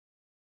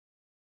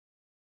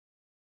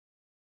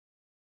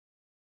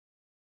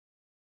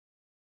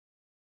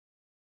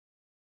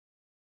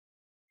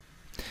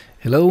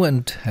Hello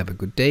and have a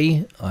good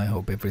day. I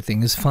hope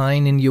everything is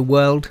fine in your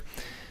world.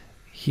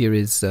 Here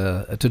is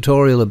a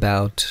tutorial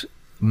about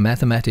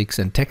mathematics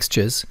and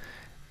textures.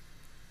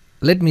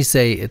 Let me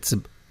say it's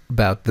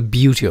about the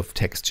beauty of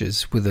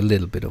textures with a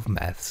little bit of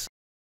maths.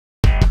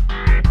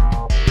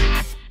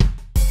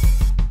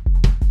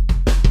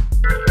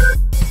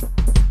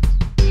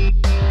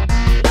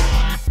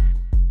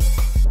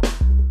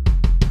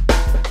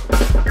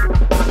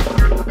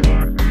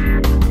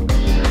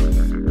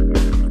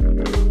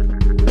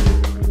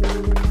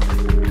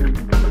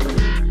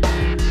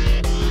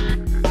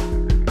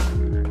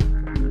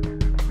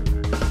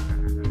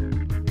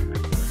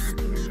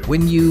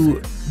 When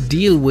you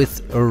deal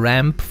with a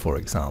ramp, for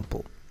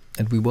example,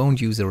 and we won't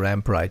use a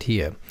ramp right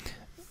here.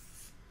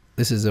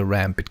 This is a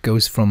ramp. It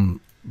goes from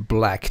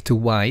black to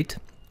white.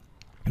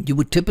 You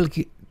would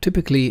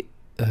typically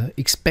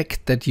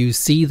expect that you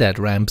see that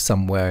ramp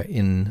somewhere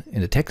in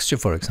a texture,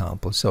 for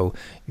example. So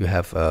you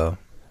have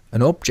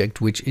an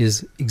object which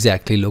is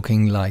exactly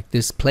looking like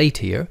this plate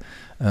here,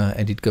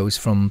 and it goes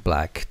from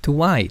black to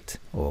white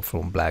or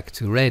from black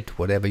to red,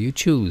 whatever you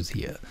choose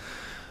here.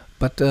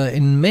 But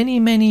in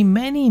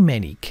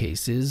many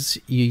cases,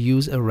 you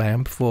use a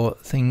ramp for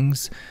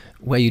things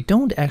where you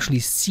don't actually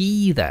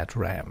see that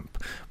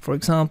ramp. For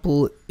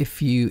example,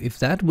 if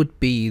that would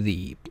be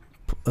the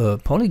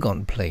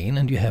polygon plane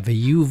and you have a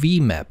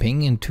UV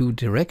mapping in two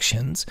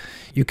directions,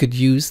 you could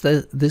use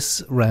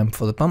this ramp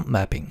for the bump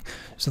mapping.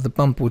 So the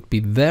bump would be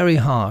very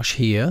harsh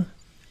here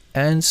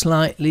and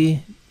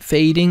slightly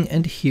fading,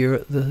 and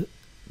here the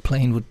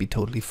plane would be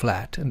totally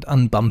flat and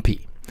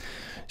unbumpy.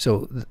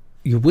 So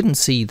you wouldn't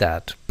see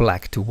that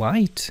black to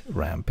white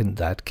ramp in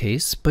that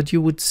case, but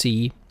you would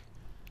see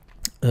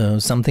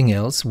something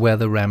else where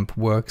the ramp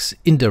works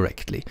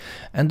indirectly.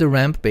 And the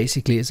ramp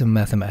basically is a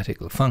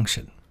mathematical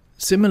function.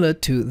 Similar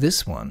to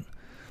this one.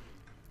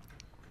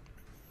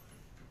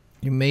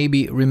 You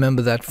maybe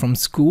remember that from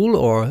school,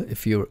 or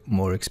if you're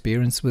more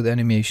experienced with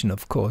animation,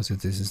 of course,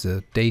 if this is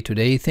a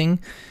day-to-day thing.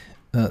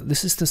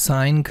 This is the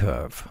sine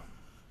curve.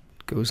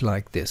 It goes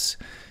like this.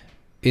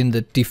 In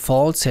the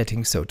default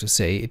setting, so to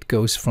say, it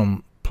goes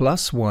from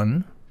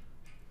 +1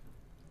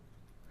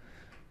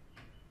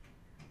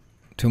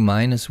 to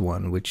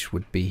 -1, which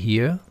would be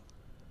here.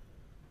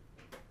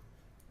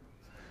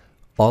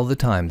 All the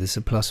time. This is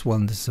a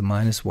 +1, this is a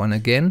 -1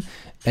 again,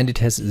 and it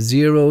has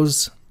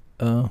zeros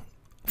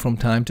from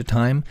time to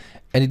time,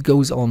 and it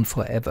goes on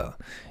forever.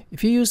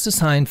 If you use the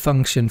sine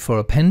function for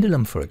a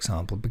pendulum, for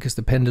example, because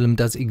the pendulum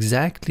does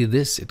exactly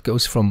this, it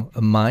goes from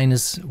a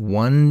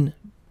 -1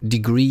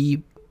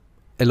 degree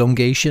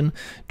elongation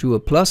to a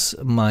 +/-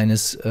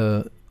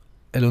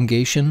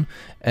 elongation,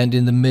 and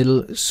in the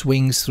middle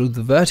swings through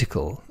the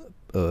vertical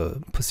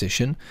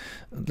position.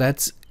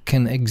 That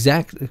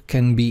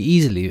can be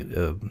easily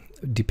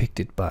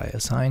depicted by a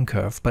sine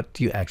curve, but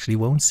you actually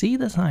won't see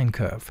the sine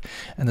curve.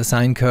 And the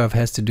sine curve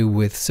has to do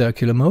with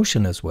circular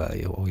motion as well,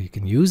 or you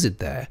can use it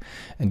there,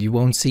 and you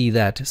won't see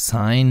that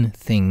sine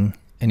thing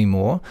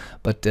anymore,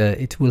 but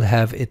it will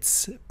have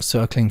its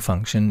circling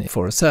function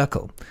for a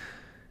circle.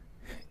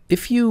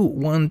 If you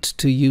want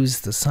to use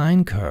the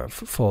sine curve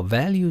for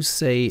values,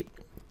 say,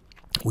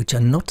 which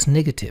are not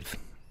negative,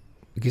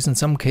 because in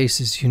some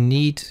cases you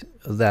need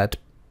that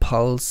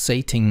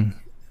pulsating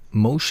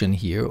motion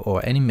here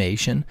or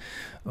animation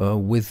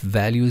with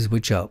values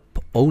which are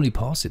only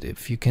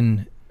positive, you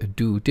can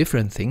do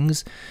different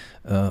things.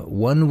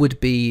 One would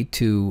be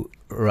to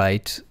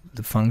write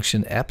the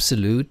function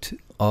absolute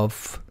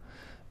of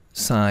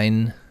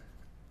sine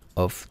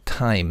of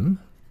time,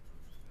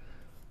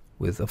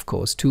 with, of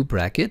course, 2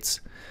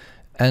 brackets,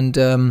 and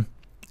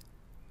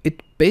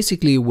it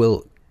basically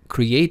will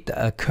create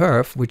a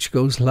curve which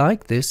goes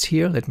like this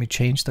here. Let me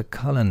change the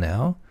color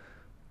now.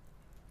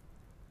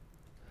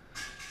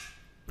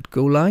 It would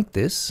go like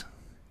this,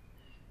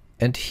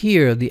 and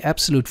here the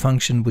absolute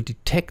function would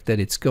detect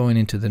that it's going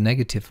into the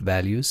negative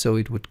value, so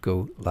it would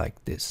go like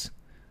this.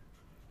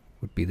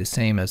 It would be the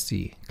same as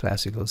the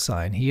classical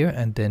sine here,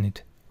 and then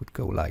it would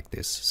go like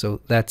this. So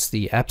that's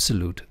the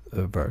absolute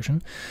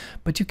version.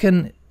 But you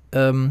can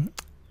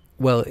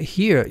well,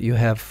 here you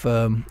have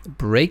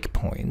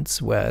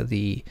breakpoints where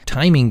the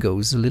timing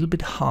goes a little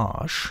bit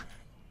harsh,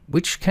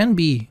 which can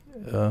be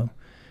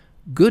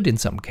good in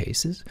some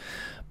cases,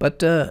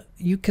 but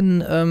you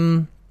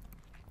can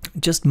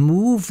just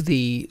move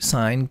the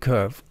sine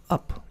curve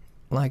up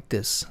like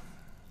this,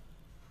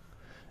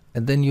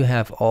 and then you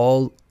have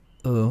all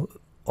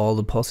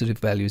the positive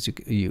values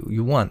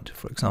you want.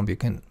 For example, you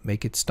can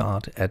make it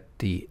start at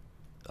the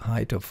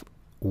height of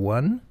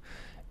 1.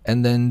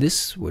 And then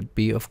this would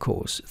be, of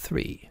course,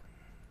 3.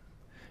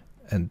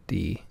 And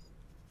the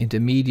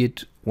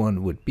intermediate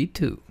one would be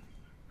 2.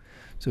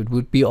 So it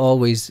would be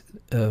always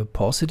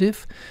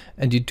positive.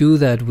 And you do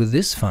that with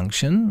this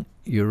function.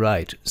 You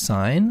write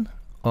sine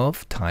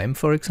of time,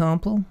 for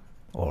example,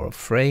 or a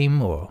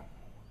frame, or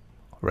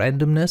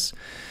randomness.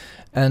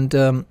 And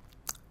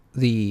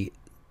the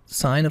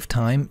sine of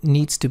time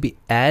needs to be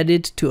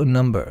added to a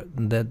number.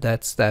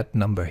 That's that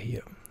number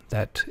here.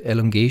 that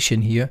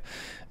elongation here.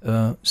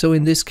 So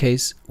in this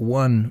case,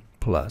 1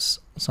 plus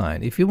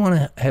sine. If you want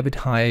to have it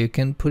higher, you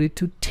can put it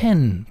to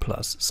 10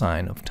 plus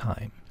sine of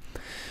time.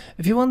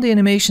 If you want the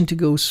animation to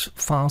go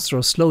faster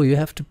or slower, you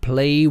have to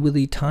play with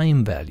the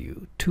time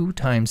value. 2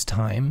 times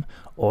time,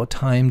 or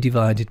time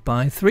divided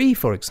by 3,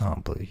 for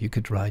example. You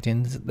could write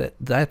in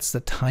that's the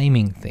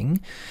timing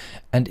thing.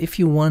 And if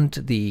you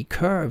want the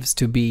curves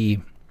to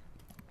be,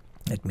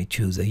 let me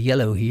choose a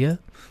yellow here,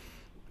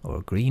 or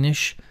a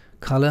greenish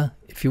color.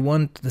 If you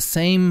want the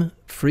same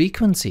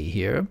frequency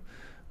here,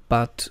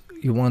 but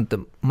you want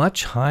them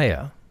much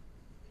higher,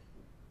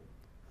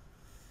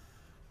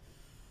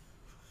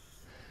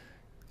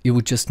 you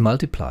would just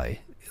multiply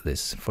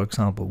this. For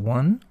example,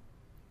 1,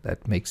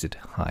 that makes it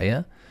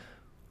higher.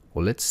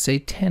 Or let's say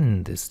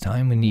 10 this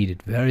time, we need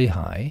it very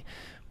high,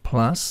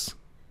 plus,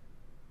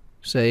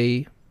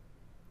 say,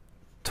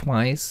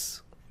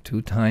 twice,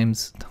 2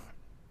 times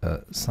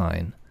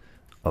sine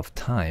of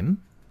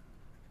time.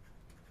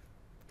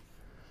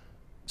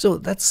 So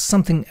that's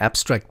something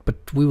abstract,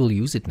 but we will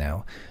use it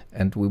now,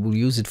 and we will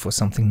use it for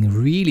something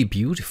really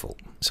beautiful.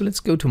 So let's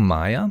go to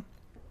Maya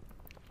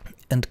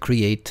and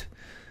create,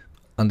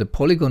 under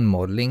polygon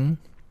modeling,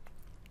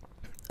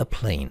 a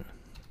plane.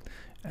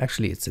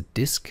 Actually, it's a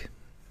disk.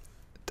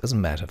 It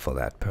doesn't matter for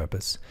that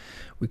purpose.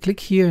 We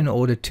click here in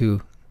order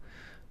to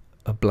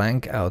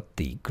blank out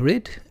the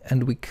grid,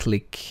 and we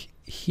click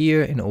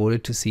here in order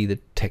to see the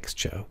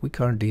texture. We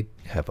currently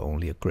have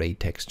only a gray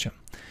texture.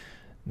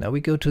 Now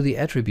we go to the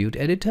attribute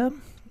editor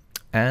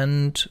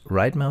and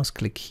right mouse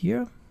click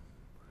here,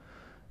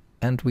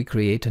 and we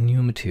create a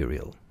new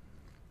material.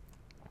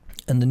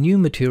 And the new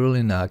material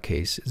in our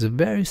case is a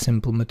very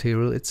simple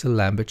material. It's a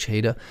Lambert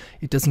shader.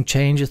 It doesn't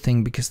change a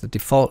thing because the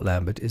default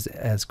Lambert is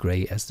as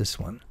gray as this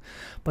one.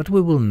 But we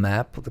will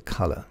map the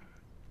color.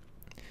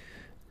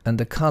 And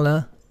the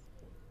color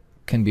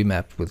can be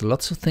mapped with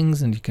lots of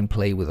things, and you can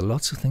play with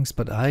lots of things,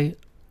 but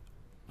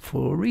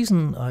for a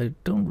reason I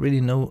don't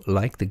really know,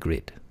 like the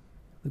grid.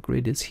 The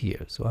grid is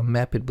here, so I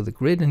map it with the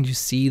grid, and you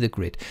see the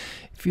grid.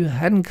 If you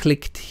hadn't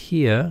clicked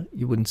here,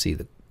 you wouldn't see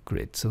the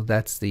grid, so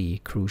that's the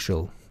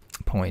crucial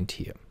point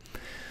here.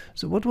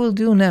 So what we'll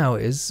do now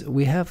is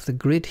we have the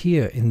grid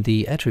here in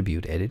the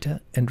attribute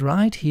editor, and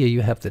right here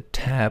you have the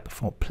tab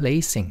for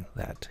placing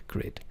that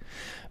grid.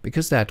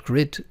 Because that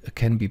grid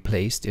can be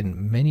placed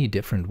in many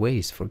different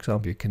ways. For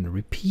example, you can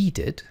repeat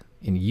it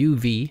in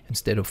UV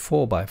instead of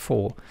 4 by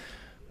 4,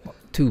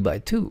 2 by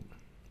 2,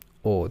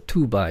 or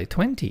 2 by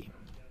 20.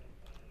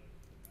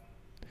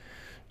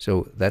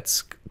 So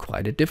that's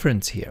quite a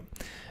difference here.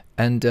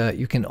 And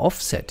you can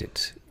offset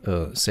it,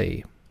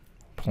 say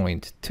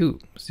 0.2,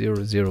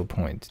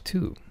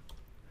 0.2.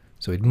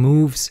 So it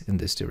moves in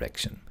this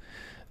direction.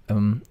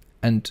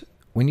 And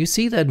when you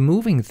see that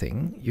moving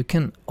thing, you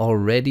can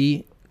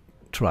already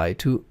try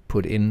to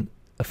put in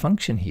a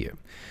function here.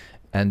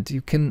 And you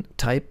can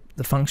type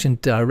the function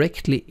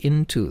directly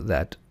into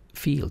that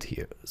field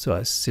here. So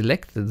I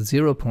select the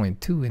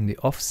 0.2 in the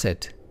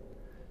offset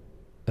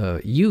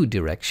U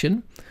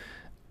direction.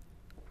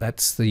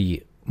 That's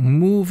the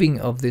moving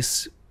of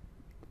this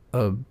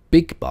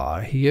big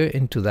bar here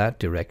into that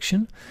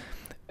direction.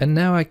 And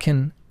now I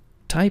can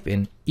type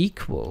in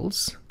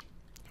equals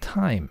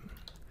time.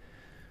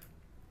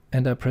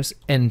 And I press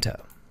enter.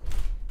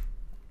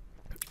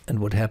 And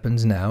what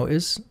happens now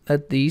is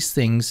that these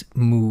things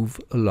move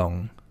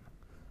along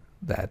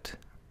that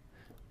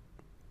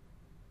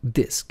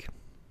disk.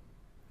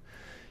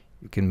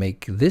 You can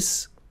make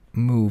this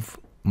move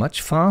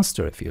much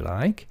faster if you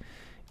like.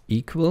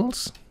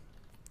 Equals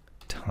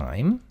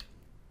time.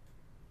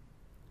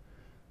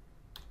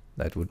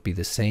 That would be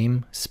the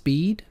same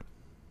speed.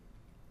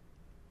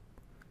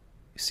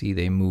 You see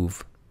they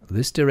move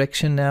this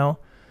direction now.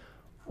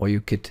 Or you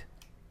could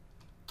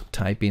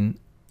type in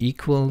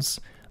equals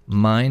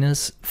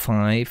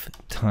 -5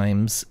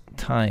 times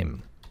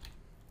time.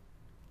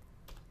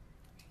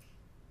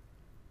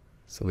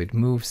 So it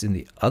moves in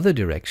the other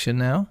direction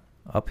now,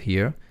 up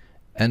here,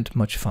 and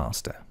much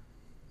faster.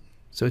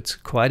 So it's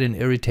quite an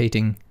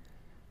irritating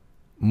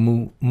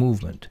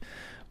movement.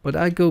 But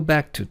I go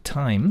back to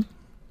time.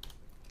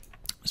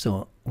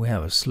 So we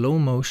have a slow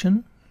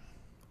motion,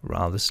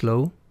 rather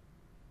slow.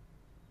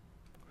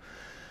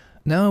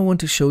 Now I want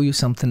to show you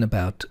something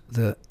about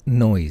the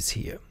noise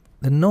here.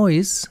 The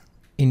noise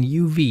in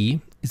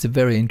UV is a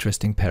very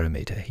interesting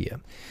parameter here.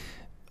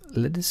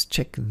 Let us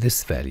check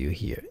this value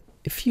here.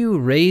 If you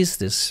raise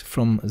this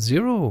from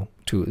 0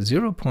 to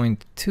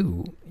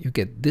 0.2, you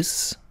get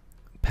this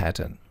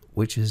pattern,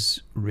 which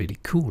is really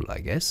cool, I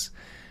guess.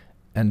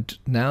 And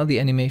now the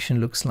animation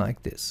looks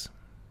like this.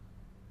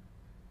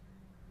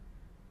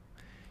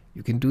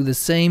 You can do the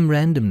same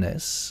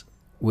randomness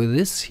with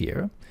this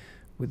here,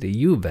 with the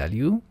U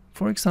value,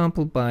 for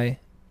example, by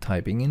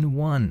typing in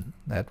 1.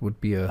 That would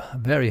be a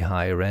very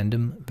high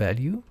random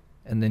value,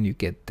 and then you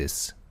get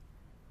this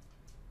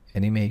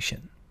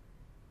animation.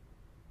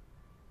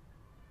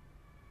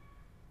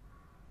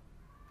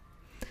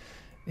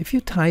 If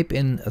you type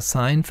in a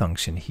sine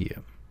function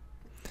here,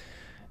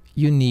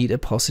 you need a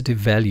positive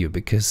value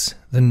because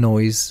the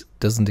noise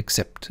doesn't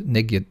accept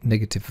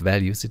negative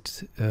values.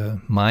 It's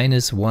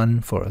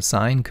 -1 for a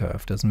sine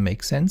curve doesn't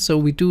make sense. So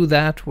we do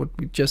that, what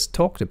we just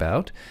talked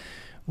about.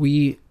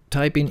 We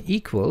type in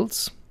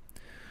equals,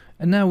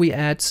 and now we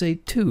add, say,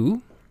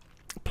 2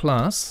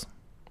 plus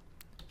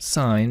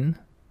sine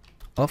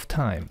of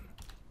time.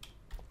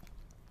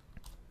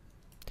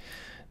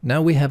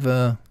 Now we have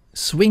a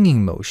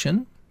swinging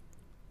motion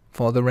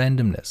for the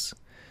randomness.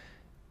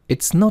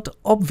 It's not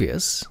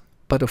obvious,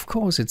 but of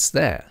course it's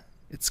there.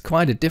 It's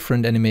quite a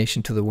different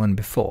animation to the one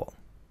before.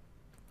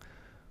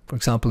 For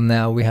example,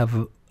 now we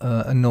have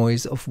a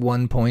noise of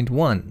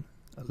 1.1.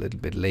 A little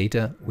bit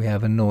later we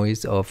have a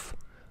noise of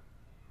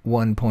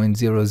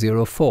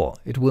 1.004.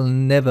 It will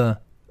never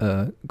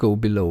go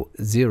below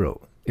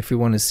 0. If we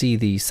want to see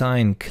the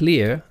sine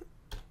clear,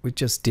 we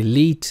just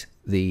delete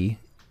the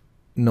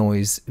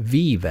noise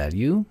V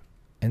value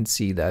and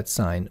see that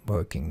sine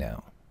working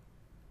now.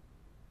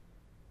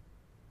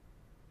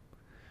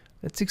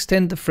 Let's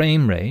extend the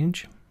frame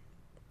range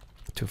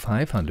to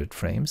 500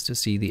 frames to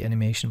see the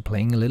animation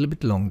playing a little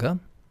bit longer.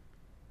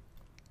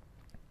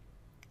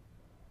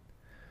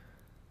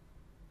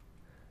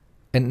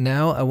 And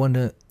now I want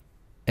to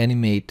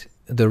animate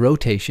the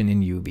rotation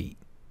in UV.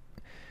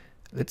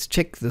 Let's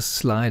check the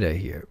slider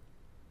here.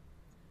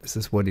 This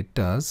is what it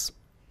does.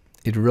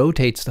 It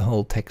rotates the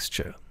whole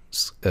texture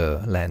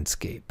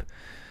landscape.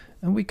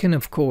 And we can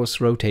of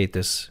course rotate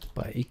this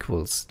by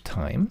equals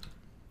time.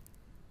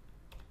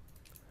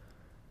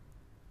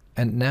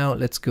 And now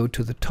let's go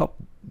to the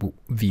top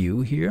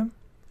view here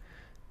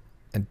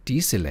and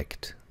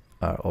deselect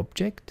our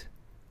object.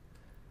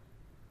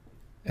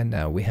 And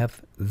now we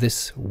have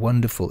this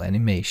wonderful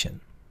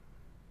animation.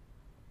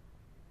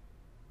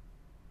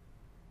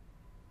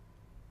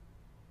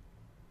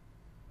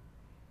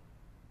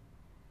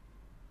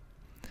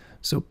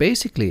 So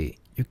basically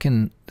you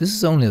can, this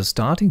is only a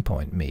starting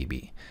point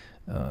maybe,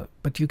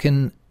 but you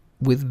can,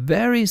 with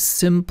very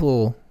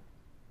simple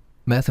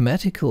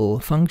mathematical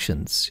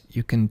functions,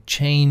 you can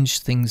change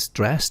things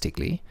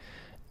drastically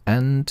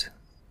and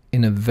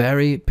in a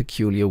very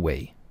peculiar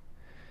way.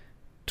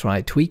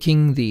 Try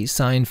tweaking the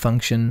sine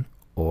function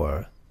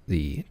or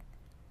the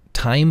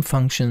time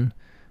function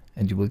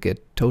and you will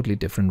get totally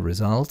different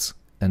results.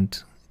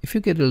 And if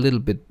you get a little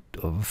bit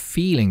of a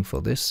feeling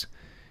for this,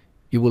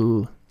 you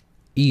will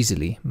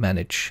easily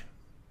manage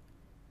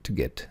to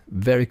get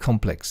very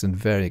complex and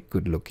very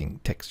good looking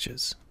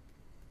textures.